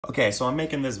Okay, so I'm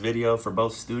making this video for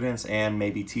both students and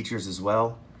maybe teachers as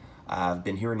well. I've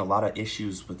been hearing a lot of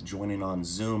issues with joining on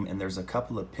Zoom, and there's a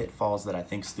couple of pitfalls that I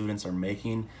think students are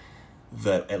making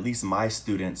that at least my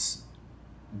students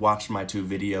watched my two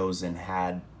videos and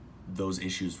had those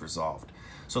issues resolved.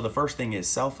 So the first thing is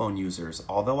cell phone users.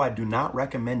 Although I do not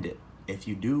recommend it, if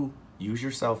you do use your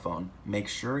cell phone, make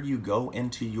sure you go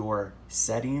into your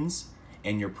settings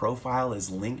and your profile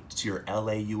is linked to your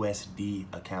LAUSD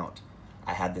account.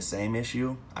 I had the same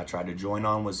issue. I tried to join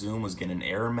on with Zoom, was getting an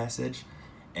error message,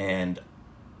 and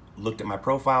looked at my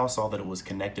profile, saw that it was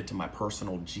connected to my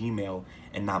personal Gmail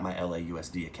and not my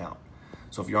LAUSD account.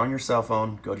 So if you're on your cell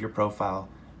phone, go to your profile,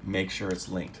 make sure it's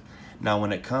linked. Now,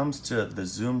 when it comes to the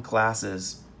Zoom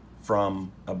classes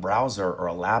from a browser or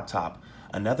a laptop,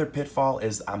 another pitfall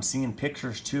is I'm seeing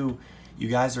pictures too. You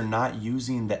guys are not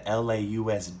using the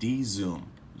LAUSD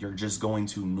Zoom. You're just going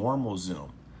to normal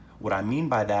Zoom. What I mean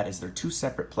by that is they're two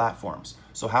separate platforms.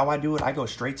 So how I do it, I go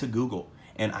straight to Google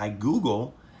and I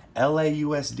Google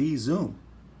LAUSD Zoom,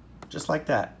 just like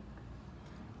that.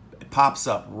 It pops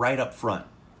up right up front,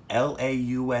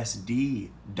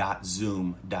 lausd.zoom.us.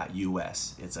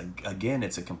 Again,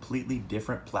 it's a completely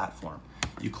different platform.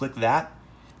 You click that,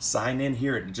 sign in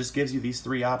here. It just gives you these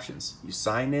three options. You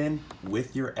sign in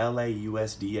with your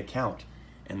LAUSD account.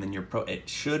 And then it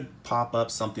should pop up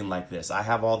something like this. I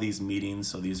have all these meetings,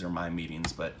 so these are my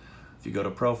meetings, but if you go to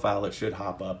profile, it should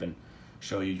hop up and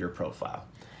show you your profile.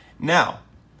 Now,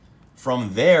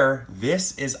 from there,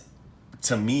 this is,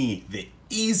 to me, the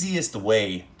easiest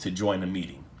way to join a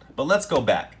meeting. But let's go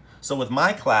back. So with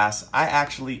my class, I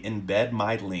actually embed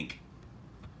my link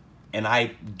and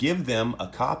I give them a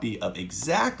copy of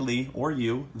exactly, or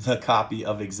you, the copy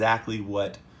of exactly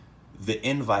what the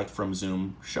invite from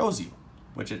Zoom shows you.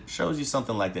 Which it shows you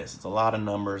something like this. It's a lot of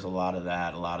numbers, a lot of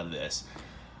that, a lot of this.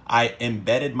 I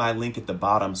embedded my link at the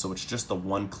bottom, so it's just the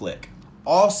one click.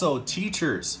 Also,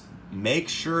 teachers, make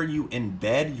sure you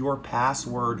embed your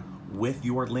password with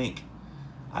your link.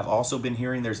 I've also been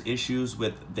hearing there's issues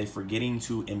with they forgetting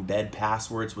to embed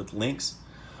passwords with links.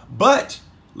 But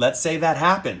let's say that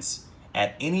happens.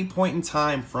 At any point in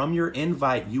time from your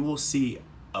invite, you will see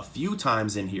a few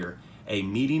times in here a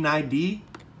meeting ID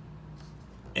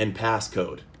and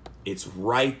passcode. It's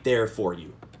right there for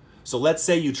you. So let's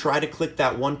say you try to click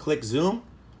that one-click Zoom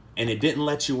and it didn't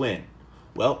let you in.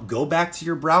 Well, go back to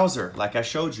your browser like I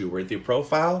showed you. We're at your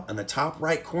profile in the top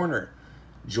right corner.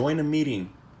 Join a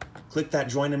meeting. Click that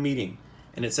join a meeting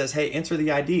and it says, hey, enter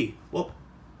the ID. Well,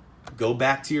 go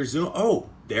back to your Zoom. Oh,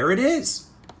 there it is.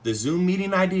 The Zoom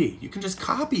meeting ID. You can just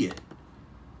copy it.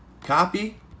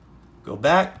 Copy, go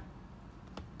back,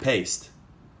 paste.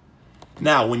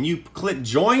 Now, when you click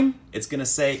join, it's gonna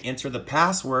say enter the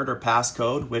password or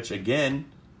passcode, which again,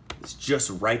 it's just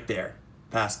right there.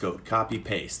 Passcode, copy,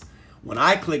 paste. When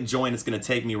I click join, it's gonna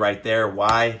take me right there.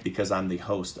 Why? Because I'm the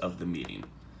host of the meeting.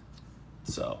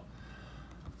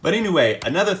 But anyway,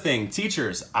 another thing,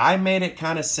 teachers, I made it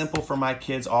kind of simple for my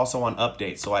kids also on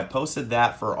updates. So I posted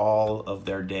that for all of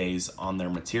their days on their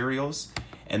materials.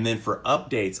 And then for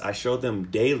updates, I showed them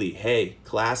daily, hey,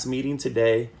 class meeting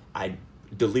today. I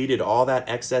deleted all that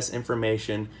excess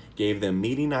information, gave them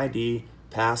meeting ID,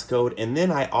 passcode, and then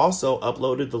I also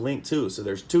uploaded the link too. So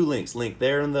there's two links, link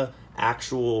there in the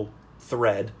actual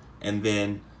thread, and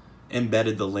then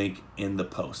embedded the link in the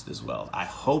post as well. I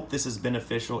hope this is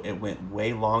beneficial. It went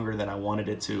way longer than I wanted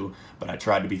it to, but I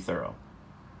tried to be thorough.